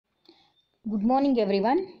Good morning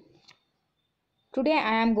everyone. Today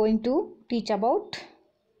I am going to teach about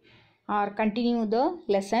or continue the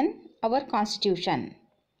lesson our constitution.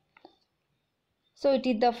 So it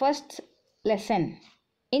is the first lesson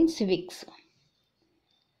in civics.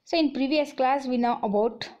 So in previous class we know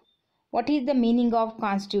about what is the meaning of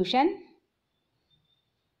constitution,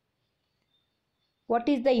 what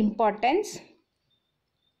is the importance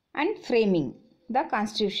and framing the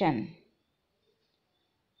constitution.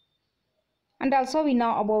 And also we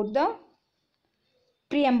know about the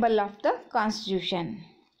preamble of the constitution.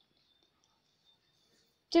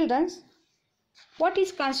 Children, what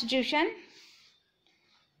is constitution?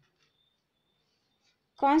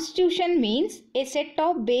 Constitution means a set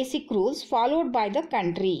of basic rules followed by the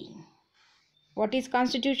country. What is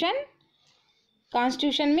constitution?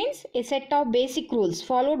 Constitution means a set of basic rules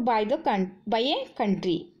followed by a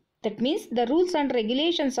country. That means the rules and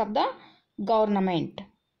regulations of the government.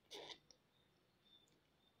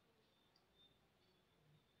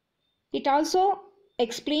 It also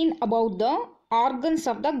explains about the organs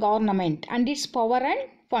of the government and its power and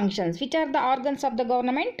functions. Which are the organs of the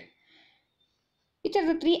government? Which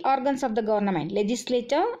are the three organs of the government?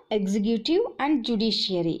 Legislature, executive and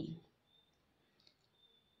judiciary.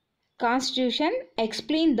 Constitution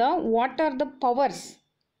explain what are the powers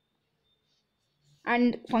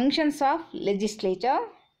and functions of legislature,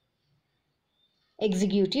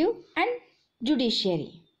 executive and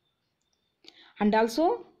judiciary. And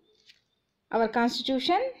also our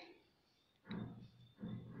constitution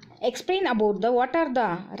explain about what are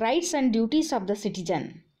the rights and duties of the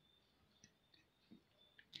citizen.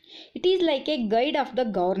 It is like a guide of the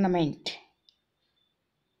government.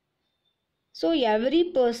 So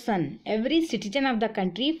every person, every citizen of the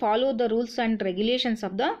country follow the rules and regulations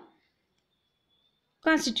of the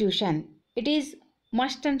constitution. It is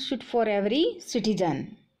must and should for every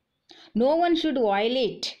citizen. No one should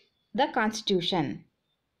violate the constitution.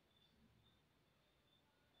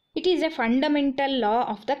 It is a fundamental law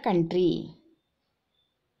of the country.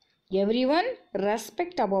 Everyone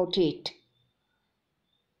respect about it.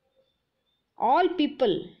 All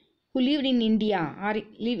people who live in India or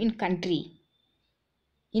live in country,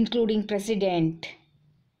 including president,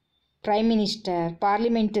 prime minister,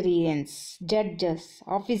 parliamentarians, judges,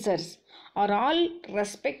 officers, are all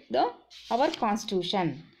respect our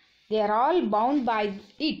constitution. They are all bound by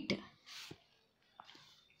it.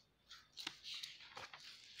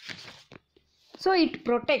 So it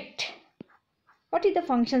protect. What is the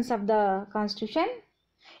functions of the constitution?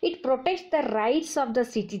 It protects the rights of the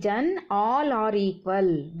citizen. All are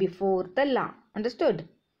equal before the law. Understood?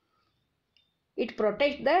 It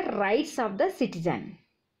protects the rights of the citizen.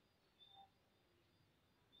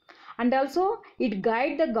 And also it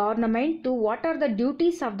guides the government to what are the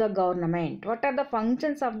duties of the government, what are the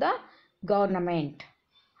functions of the government,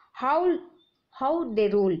 how they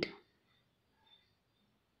ruled.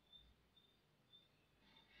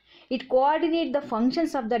 It coordinates the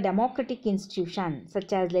functions of the democratic institutions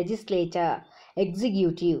such as legislature,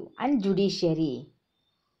 executive and judiciary.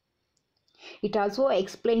 It also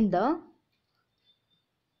explains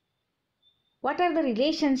what are the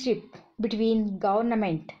relationship between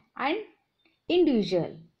government and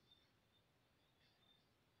individual.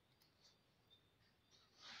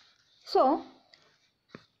 So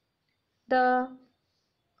the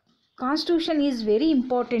constitution is very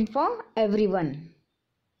important for everyone.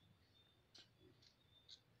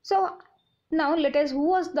 So now let us, who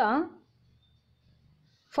was the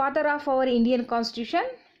father of our Indian constitution?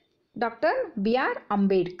 Dr. B.R.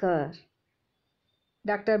 Ambedkar.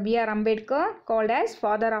 Dr. B.R. Ambedkar called as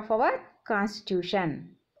father of our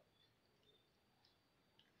constitution.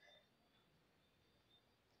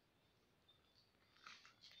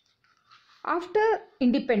 After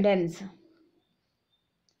independence,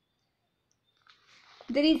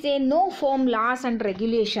 there is no firm laws and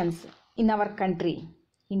regulations in our country.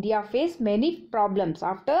 India faced many problems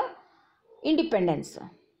after independence.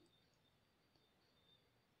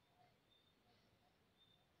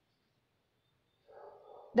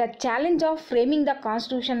 The challenge of framing the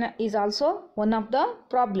constitution is also one of the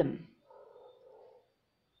problems.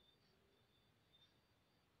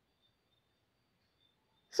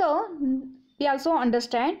 So we also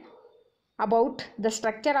understand about the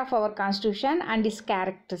structure of our constitution and its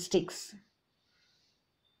characteristics.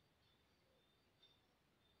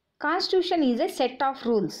 Constitution is a set of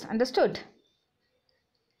rules. Understood?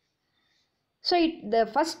 So the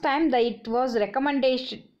first time that it was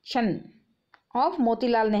recommendation of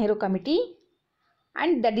Motilal Nehru Committee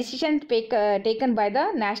and the decision taken by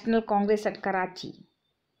the National Congress at Karachi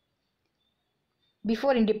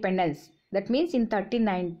before independence. That means in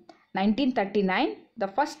 1939, the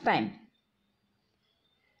first time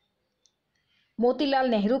Motilal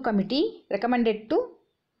Nehru Committee recommended to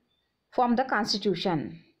form the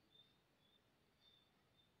constitution.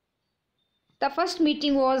 The first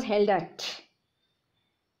meeting was held at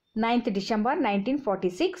 9th December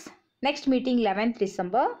 1946. Next meeting 11th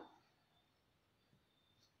December.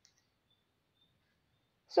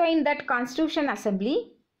 So in that Constitution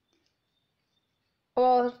Assembly,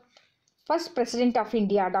 our first President of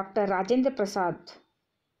India, Dr. Rajendra Prasad,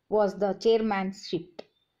 was the chairman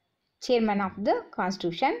of the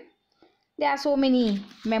Constitution. There are so many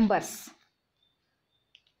members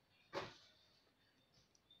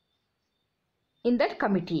in that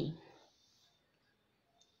committee.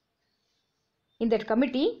 In that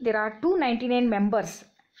committee, there are 299 members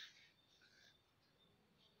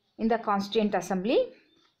in the Constituent Assembly.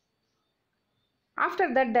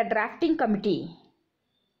 After that, the drafting committee,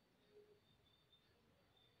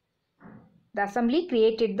 the Assembly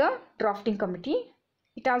created the drafting committee.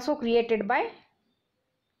 It also created by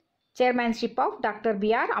chairmanship of Dr.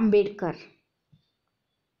 B.R. Ambedkar.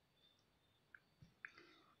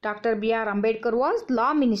 Dr. B.R. Ambedkar was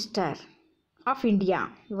Law Minister of India.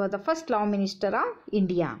 He was the first Law Minister of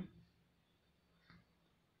India.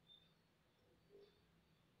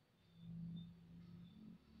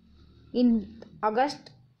 In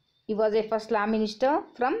August, he was a first Law Minister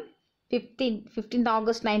from 15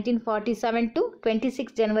 August 1947 to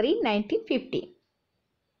 26 January 1950.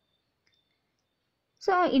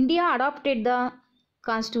 So, India adopted the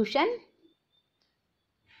Constitution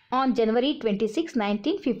on January 26,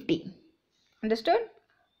 1950. Understood?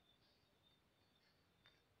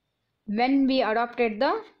 When we adopted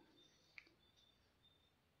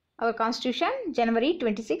our Constitution, January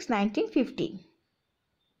 26, 1950.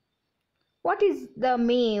 What is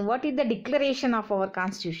the declaration of our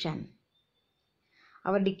Constitution?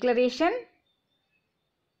 Our declaration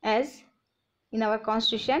in our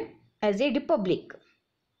Constitution as a republic.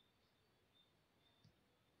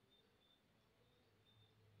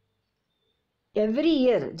 Every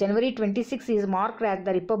year, January 26 is marked as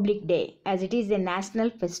the Republic Day, as it is a national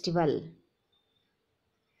festival.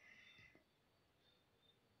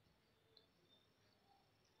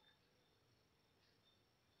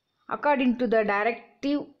 According to the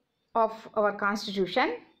directive of our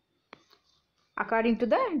Constitution,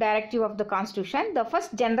 the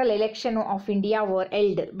first general election of India were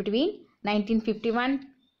held between 1951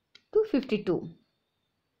 to 52.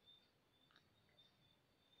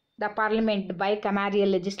 The Parliament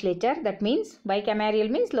bicameral legislature, that means bicameral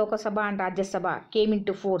means Lok Sabha and Rajya Sabha, came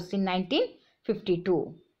into force in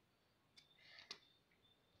 1952.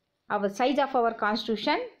 Our size of our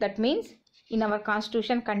Constitution, that means in our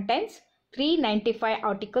Constitution contains 395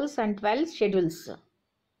 articles and 12 schedules.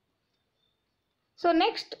 So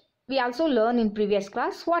next, we also learn in previous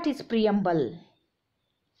class what is preamble.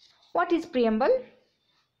 What is preamble?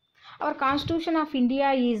 Our Constitution of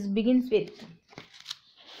India begins with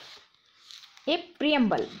a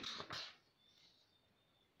preamble.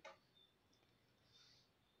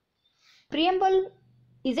 Preamble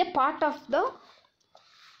is a part of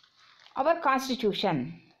our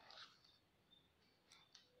Constitution.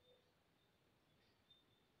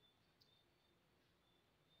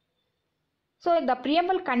 So the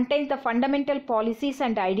preamble contains the fundamental policies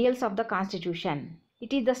and ideals of the Constitution.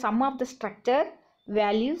 It is the sum of the structure,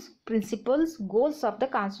 values, principles, goals of the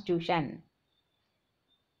Constitution.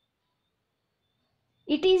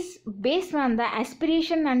 It is based on the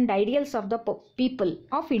aspiration and ideals of the people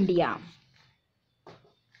of India.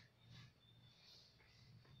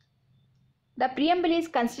 The preamble is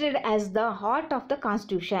considered as the heart of the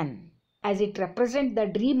Constitution, as it represents the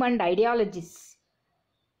dream and ideologies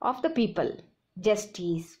of the people.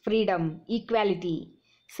 Justice, freedom, equality,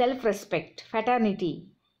 self-respect, fraternity,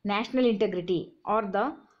 national integrity are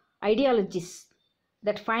the ideologies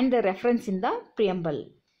that find the reference in the preamble.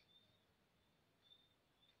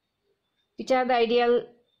 Which are the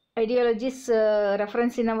ideologies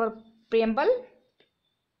reference in our preamble?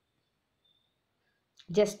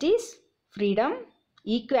 Justice, freedom,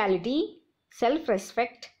 equality,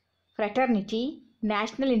 self-respect, fraternity,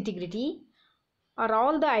 national integrity are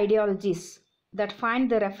all the ideologies that find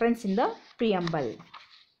the reference in the preamble.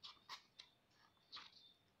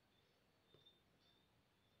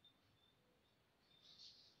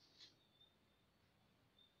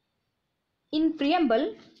 In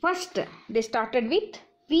preamble, first they started with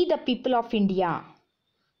 "We the people of India."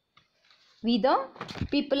 We the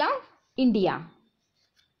people of India.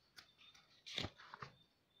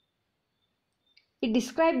 It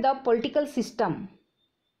described the political system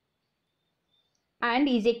and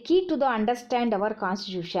is a key to the understand our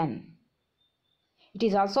constitution. It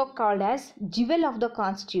is also called as jewel of the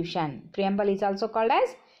constitution. Preamble is also called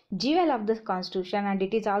as jewel of the constitution, and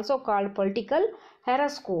it is also called political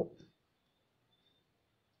horoscope.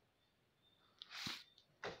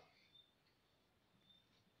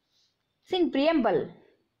 In preamble,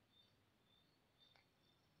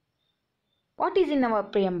 what is in our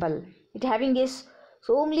preamble? It having is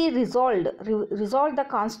solely resolved the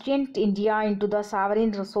constituent India into the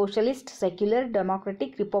sovereign, socialist, secular,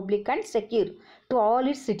 democratic republic and secure to all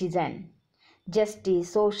its citizens.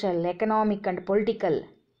 Justice, social, economic and political,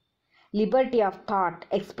 liberty of thought,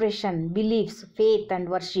 expression, beliefs, faith and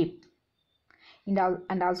worship.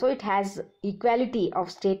 And also it has equality of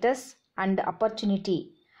status and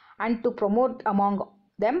opportunity, and to promote among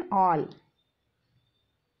them all.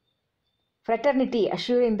 Fraternity,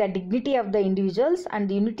 assuring the dignity of the individuals and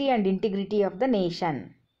the unity and integrity of the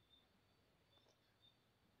nation.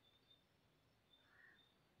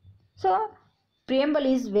 So, preamble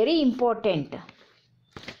is very important.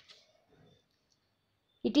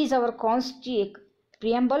 It is our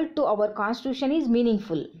preamble to our constitution is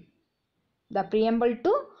meaningful. The preamble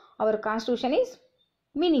to our constitution is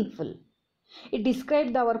meaningful. It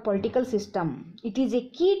describes our political system. It is a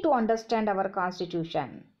key to understand our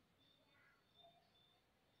constitution.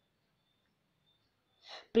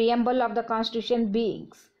 Preamble of the constitution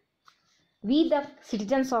beings, we the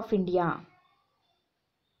citizens of India.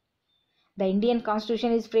 The Indian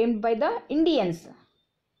constitution is framed by the Indians.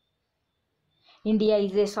 India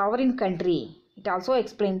is a sovereign country. It also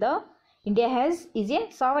explains the India is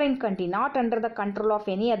a sovereign country, not under the control of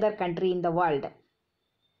any other country in the world.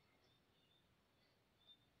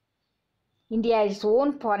 India has its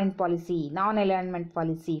own foreign policy, non-alignment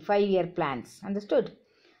policy, 5-year plans. Understood?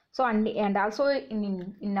 So, and also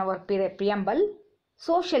in our preamble,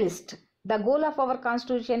 socialist. The goal of our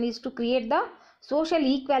constitution is to create the social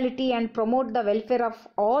equality and promote the welfare of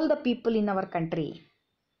all the people in our country.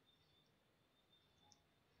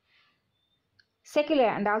 Secular,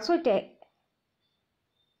 and also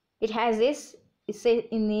it has this,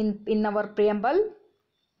 in our preamble,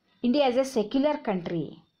 India is a secular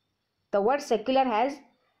country. The word secular has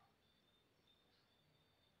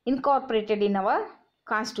incorporated in our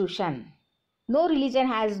constitution. No religion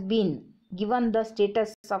has been given the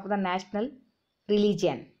status of the national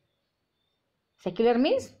religion. Secular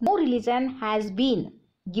means no religion has been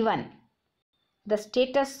given the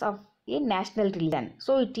status of a national religion.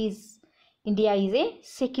 So it is, India is a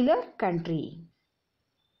secular country.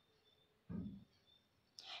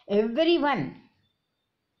 Everyone,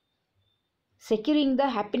 securing the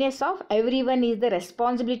happiness of everyone is the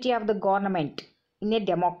responsibility of the government in a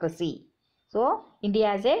democracy. So,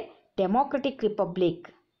 India is a democratic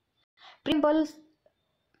republic. Preambles,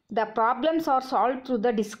 the problems are solved through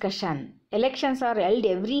the discussion. Elections are held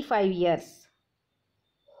every 5 years.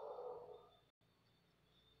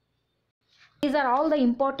 These are all the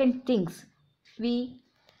important things we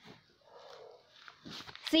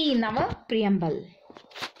see in our preamble.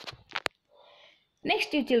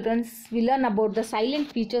 Next, you children, we learn about the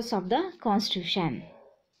silent features of the Constitution.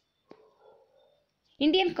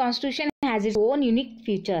 Indian Constitution has its own unique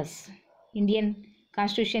features. Indian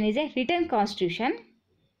Constitution is a written constitution,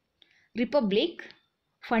 republic,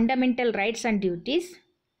 fundamental rights and duties.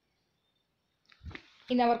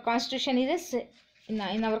 In our constitution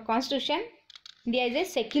India is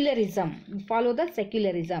a secularism. We follow the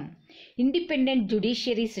secularism. Independent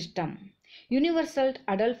judiciary system, universal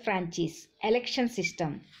adult franchise, election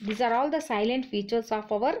system. These are all the silent features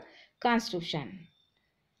of our constitution.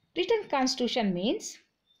 Written constitution means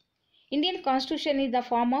Indian constitution is the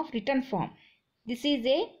form of written form. This is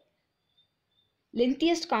a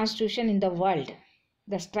lengthiest constitution in the world.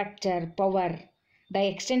 The structure, power, the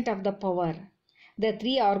extent of the power, the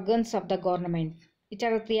 3 organs of the government. Which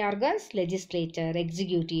are the 3 organs? Legislature,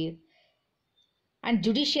 executive and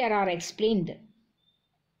judiciary are explained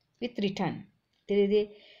with written. There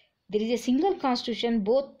is a single constitution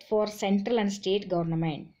both for central and state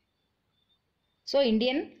government. So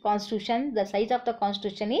Indian constitution, the size of the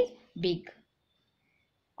constitution is big.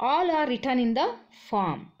 All are written in the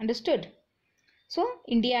form. Understood? So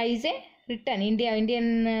India is a written.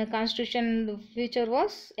 Indian constitution feature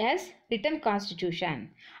was as written constitution,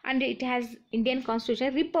 and it has Indian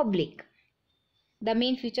constitution republic. The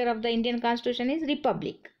main feature of the Indian constitution is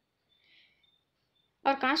republic.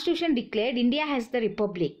 Our constitution declared India has the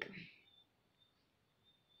republic.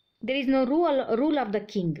 There is no rule of the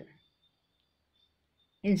king.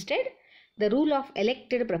 Instead, the rule of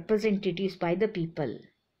elected representatives by the people.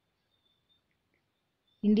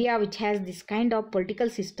 India, which has this kind of political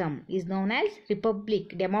system, is known as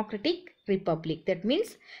republic, democratic republic. That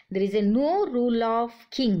means there is no rule of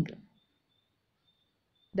king.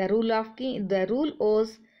 The rule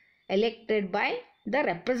was elected by the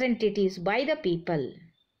representatives, by the people.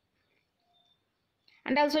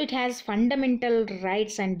 And also it has fundamental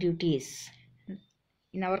rights and duties.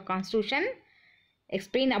 In our constitution,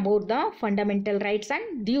 explain about the fundamental rights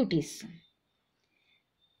and duties.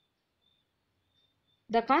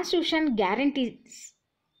 The constitution guarantees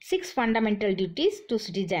 6 fundamental duties to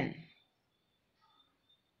citizen.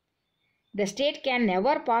 The state can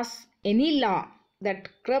never pass any law that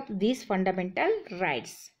curb these fundamental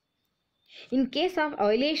rights. In case of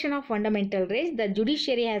violation of fundamental rights, the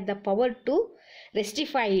judiciary has the power to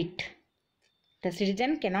rectify it. The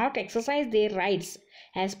citizen cannot exercise their rights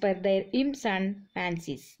as per their whims and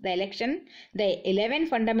fancies. The 11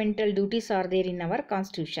 fundamental duties are there in our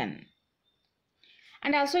constitution.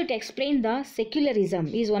 And also it explains the secularism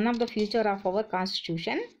is one of the features of our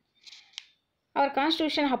constitution. Our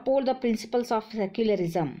constitution upholds the principles of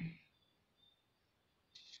secularism.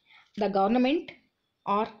 The government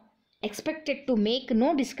are expected to make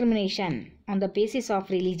no discrimination on the basis of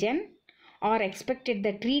religion, or expected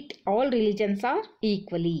to treat all religions are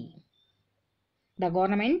equally. The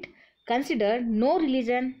government considered no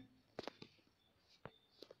religion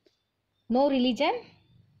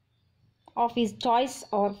of his choice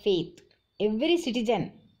or faith. Every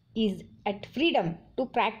citizen is at freedom to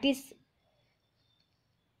practice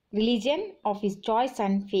religion of his choice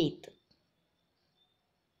and faith.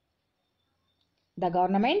 The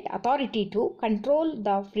government authority to control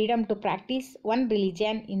the freedom to practice one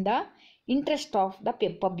religion in the interest of the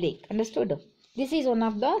public. Understood? This is one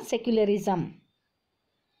of the secularism.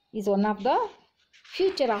 Is one of the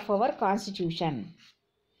feature of our constitution.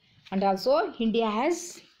 And also India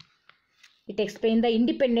has, it explains the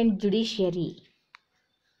independent judiciary.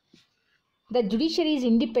 The judiciary is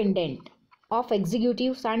independent of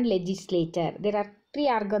executives and legislature. There are 3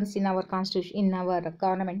 organs in our constitution, in our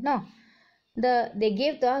government. No, they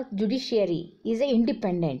gave the judiciary is a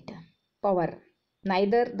independent power.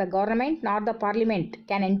 Neither the government nor the parliament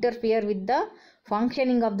can interfere with the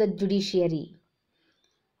functioning of the judiciary.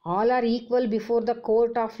 All are equal before the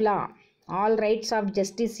court of law. All rights of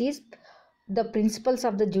justice is the principles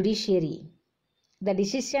of the judiciary. The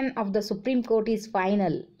decision of the Supreme Court is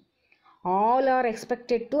final. All are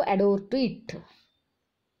expected to adhere to it.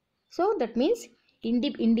 So that means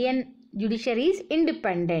Indian judiciary is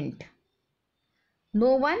independent.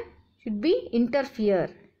 No one should be interfere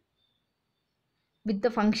with the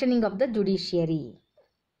functioning of the judiciary.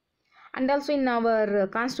 And also in our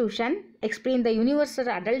constitution explain the universal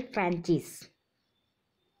adult franchise.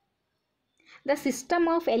 The system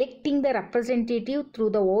of electing the representative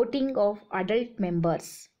through the voting of adult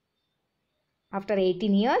members. After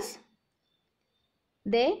 18 years,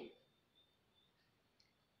 they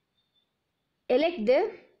elect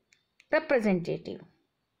the representative.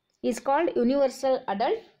 Is called universal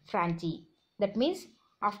adult franchise. That means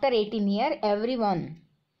after 18 years, everyone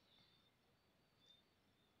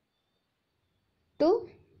to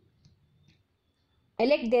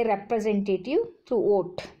elect their representative through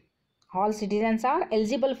vote. All citizens are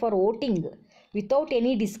eligible for voting without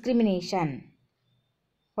any discrimination.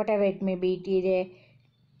 Whatever it may be, it is a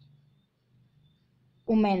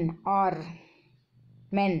woman or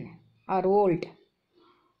men or old.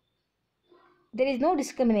 There is no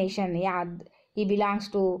discrimination. Yeah, he belongs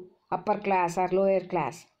to upper class or lower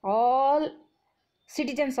class. All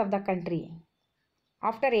citizens of the country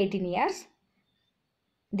after 18 years,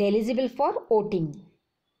 they are eligible for voting.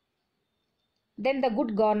 Then the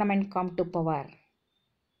good government come to power.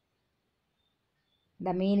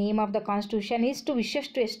 The main aim of the constitution is to wishes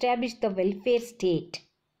to establish the welfare state.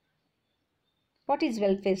 What is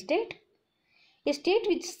welfare state? A state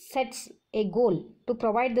which sets a goal to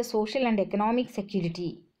provide the social and economic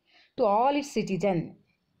security to all its citizens.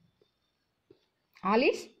 All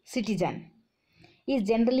its citizens is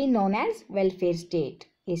generally known as welfare state.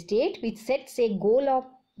 A state which sets a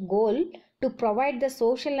goal to provide the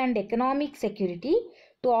social and economic security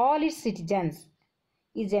to all its citizens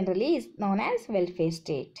is generally known as welfare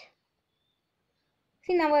state.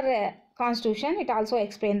 In our constitution, it also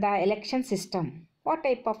explains the election system. What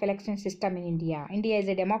type of election system in India? India is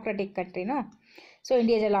a democratic country, no? So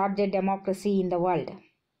India is the largest democracy in the world.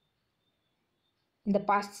 In the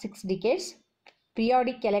past 6 decades,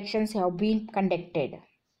 periodic elections have been conducted.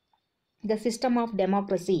 The system of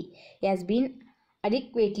democracy has been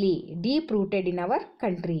adequately deep-rooted in our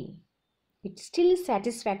country. It's still a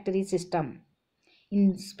satisfactory system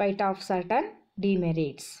in spite of certain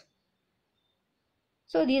demerits.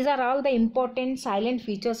 So these are all the important silent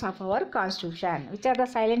features of our constitution. Which are the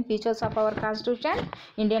silent features of our constitution?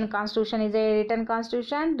 Indian constitution is a written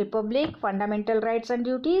constitution, republic, fundamental rights and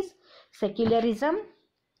duties, secularism,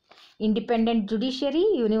 independent judiciary,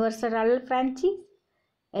 universal adult franchise,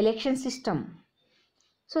 election system.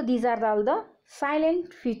 So these are all the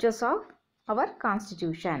silent features of our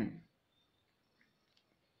constitution.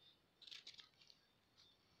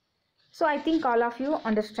 So I think all of you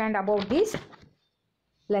understand about this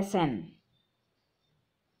lesson.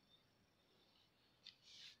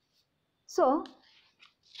 So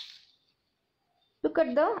look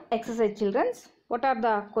at the exercise, children. What are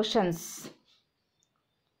the questions?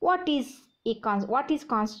 What is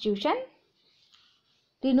constitution?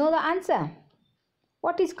 Do you know the answer?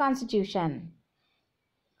 What is constitution?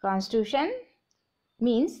 Constitution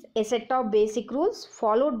means a set of basic rules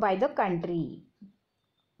followed by the country.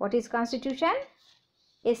 What is constitution?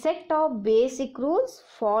 A set of basic rules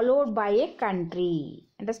followed by a country.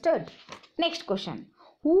 Understood? Next question.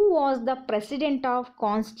 Who was the president of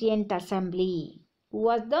Constituent Assembly? Who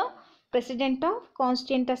was the president of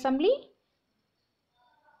Constituent Assembly?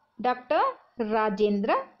 Dr.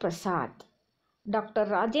 Rajendra Prasad. Dr.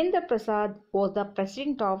 Rajendra Prasad was the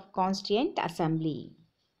president of Constituent Assembly.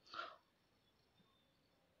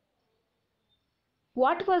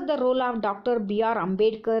 What was the role of Dr. B.R.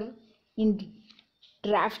 Ambedkar in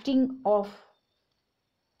drafting of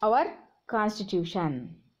our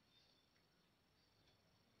constitution?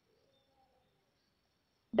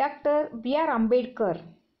 Dr. B.R. Ambedkar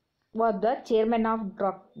was the chairman of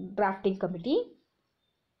drafting committee.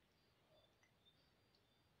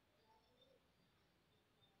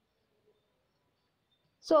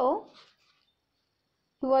 So,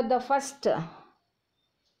 he was the first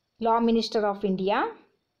Law Minister of India.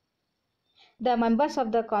 The members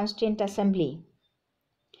of the Constituent Assembly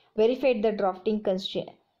verified the drafting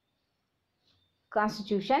constitution.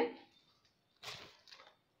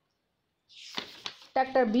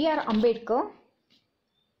 Dr. B.R. Ambedkar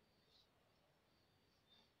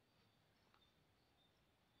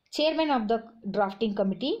chairman of the drafting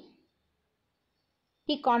committee.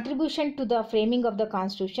 His contribution to the framing of the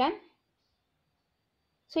constitution.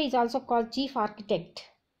 So he is also called chief architect.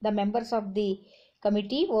 The members of the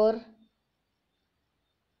committee were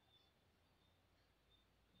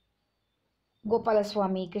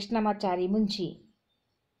Gopalaswamy, Krishnamachari, Munshi.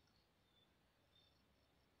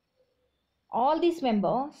 All these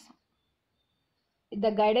members, with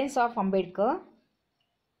the guidance of Ambedkar,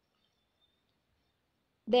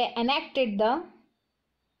 they enacted the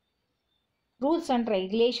rules and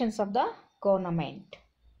regulations of the government.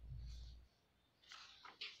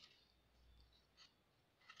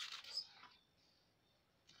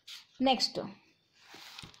 Next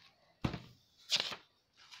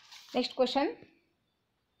question.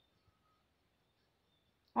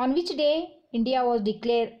 On which day India was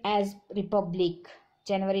declared as Republic?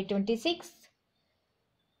 January 26,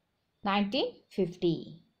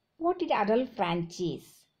 1950. What is adult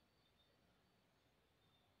franchise?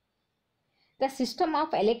 The system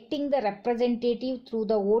of electing the representative through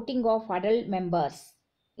the voting of adult members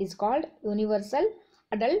is called universal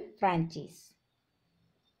adult franchise.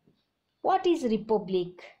 What is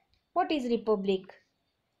republic? What is republic?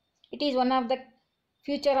 It is one of the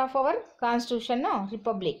feature of our constitution, no?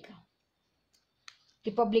 Republic.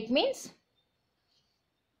 Republic means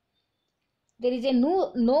there is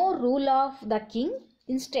no rule of the king.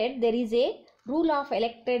 Instead, there is a rule of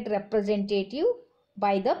elected representative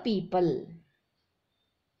by the people.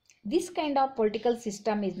 This kind of political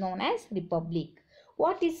system is known as republic.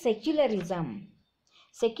 What is secularism?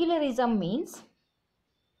 Secularism means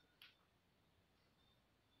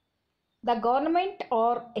the government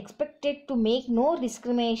are expected to make no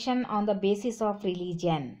discrimination on the basis of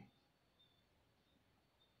religion.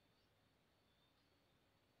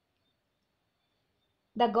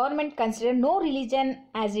 The government considers no religion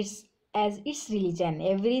as its religion.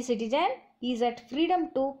 Every citizen is at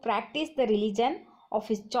freedom to practice the religion of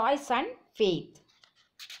his choice and faith.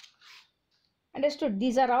 Understood?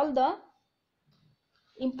 These are all the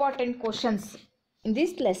important questions in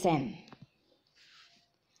this lesson.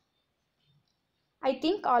 I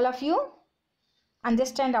think all of you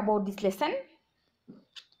understand about this lesson.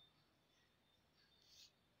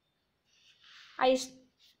 I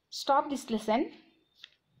stop this lesson.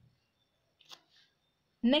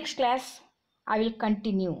 Next class, I will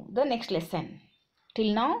continue the next lesson.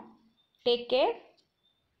 Till now, take care.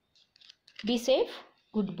 Be safe.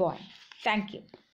 Goodbye. Thank you.